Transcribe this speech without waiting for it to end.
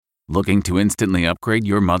Looking to instantly upgrade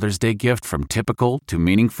your Mother's Day gift from typical to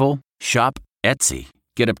meaningful? Shop Etsy.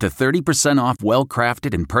 Get up to 30% off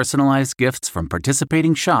well-crafted and personalized gifts from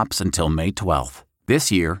participating shops until May 12th. This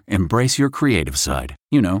year, embrace your creative side.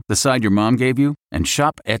 You know, the side your mom gave you. And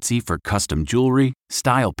shop Etsy for custom jewelry,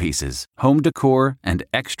 style pieces, home decor, and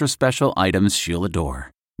extra special items she'll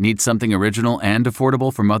adore. Need something original and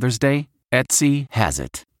affordable for Mother's Day? Etsy has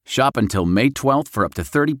it. Shop until May 12th for up to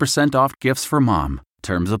 30% off gifts for mom.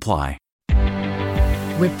 Terms apply.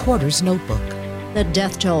 Reporter's Notebook. The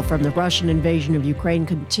death toll from the Russian invasion of Ukraine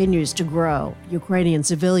continues to grow. Ukrainian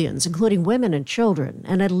civilians, including women and children,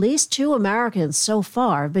 and at least 2 Americans so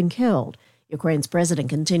far have been killed. Ukraine's president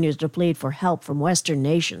continues to plead for help from Western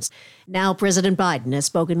nations. Now President Biden has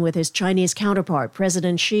spoken with his Chinese counterpart,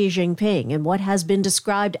 President Xi Jinping, in what has been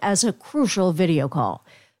described as a crucial video call.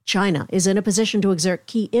 China is in a position to exert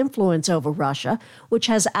key influence over Russia, which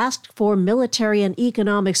has asked for military and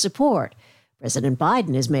economic support. President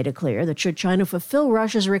Biden has made it clear that should China fulfill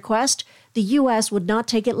Russia's request, the U.S. would not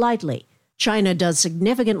take it lightly. China does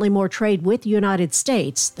significantly more trade with the United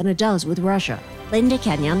States than it does with Russia. Linda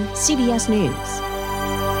Kenyon, CBS News.